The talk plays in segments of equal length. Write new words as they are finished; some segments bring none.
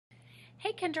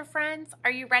Hey Kinder friends,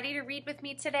 are you ready to read with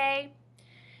me today?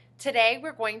 Today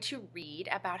we're going to read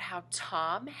about how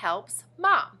Tom helps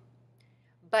Mom,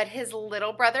 but his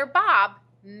little brother Bob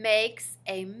makes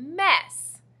a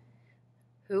mess.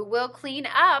 Who will clean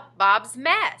up Bob's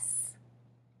mess?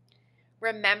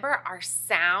 Remember, our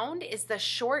sound is the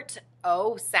short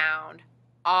O sound,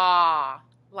 ah,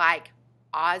 like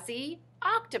Aussie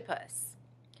octopus.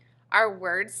 Our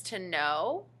words to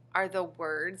know are the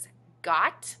words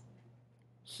got,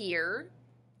 here,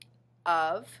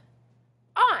 of,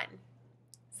 on.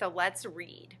 So let's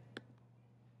read.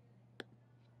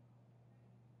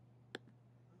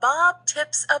 Bob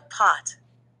Tips a Pot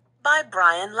by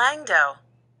Brian Langdo.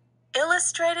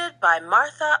 Illustrated by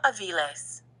Martha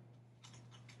Aviles.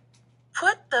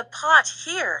 Put the pot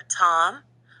here, Tom,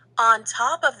 on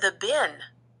top of the bin.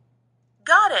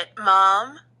 Got it,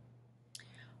 Mom.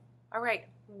 All right,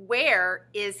 where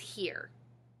is here?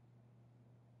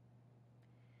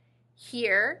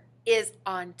 Here is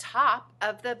on top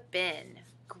of the bin.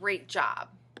 Great job.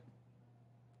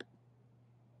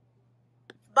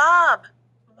 Bob,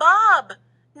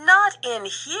 not in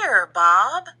here,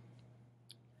 Bob.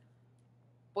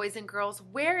 Boys and girls,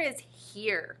 where is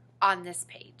here on this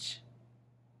page?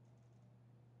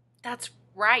 That's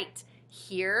right.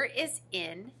 Here is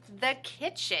in the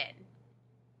kitchen.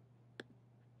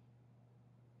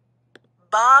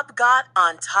 Bob got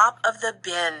on top of the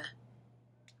bin.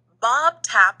 Bob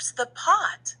taps the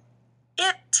pot.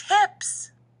 It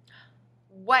tips.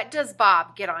 What does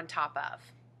Bob get on top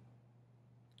of?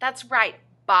 That's right.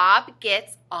 Bob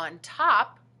gets on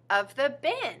top of the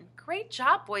bin. Great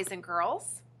job, boys and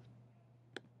girls.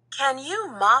 Can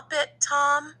you mop it,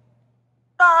 Tom?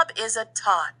 Bob is a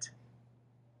tot.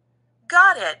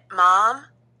 Got it, Mom.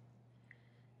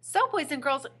 So, boys and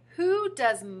girls, who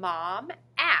does Mom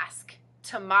ask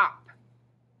to mop?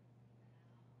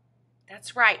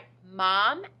 That's right.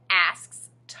 Mom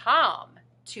asks Tom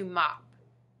to mop.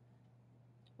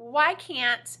 Why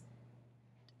can't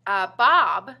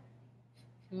Bob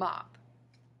mop?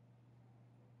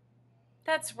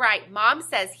 That's right. Mom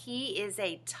says he is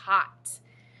a tot.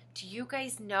 Do you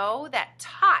guys know that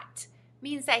tot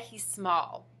means that he's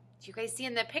small? Do you guys see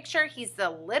in the picture? He's the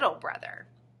little brother.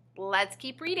 Let's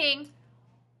keep reading.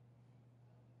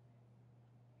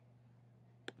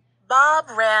 Bob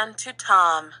ran to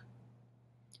Tom.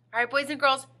 All right, boys and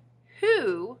girls,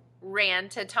 who ran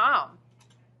to Tom?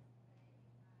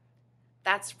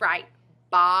 That's right.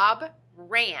 Bob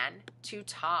ran to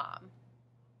Tom.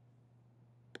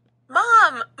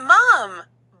 Mom,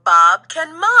 Bob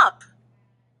can mop.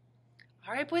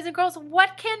 All right, boys and girls,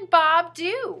 what can Bob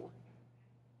do?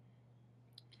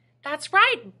 That's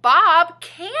right, Bob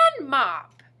can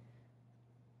mop.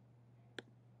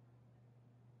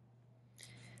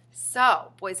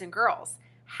 So, boys and girls,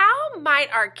 how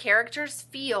might our characters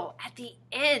feel at the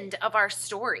end of our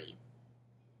story?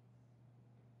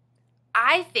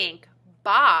 I think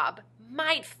Bob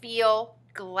might feel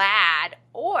glad,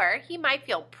 or he might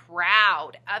feel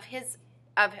proud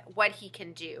of what he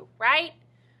can do, right?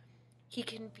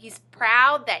 He's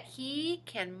proud that he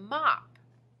can mop.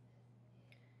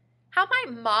 How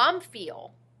might Mom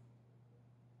feel?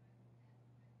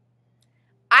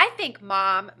 I think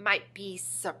Mom might be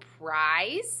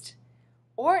surprised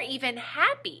or even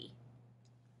happy.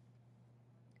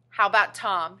 How about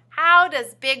Tom? How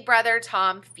does big brother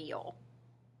Tom feel?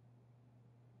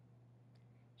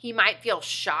 He might feel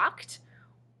shocked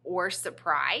or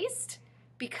surprised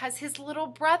because his little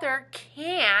brother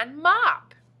can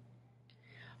mop.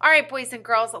 All right, boys and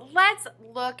girls, let's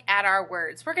look at our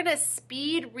words. We're going to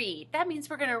speed read. That means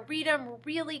we're going to read them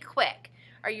really quick.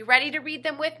 Are you ready to read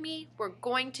them with me? We're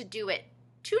going to do it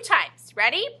 2 times.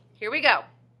 Ready? Here we go.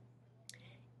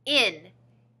 In,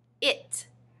 it,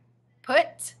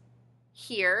 put,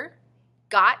 here,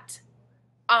 got,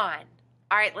 on.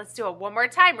 All right, let's do it one more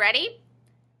time. Ready?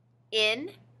 In,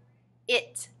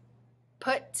 it,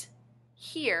 put,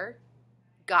 here,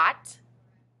 got,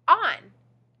 on.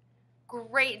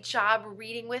 Great job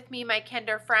reading with me, my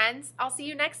Kinder friends. I'll see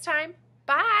you next time.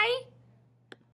 Bye.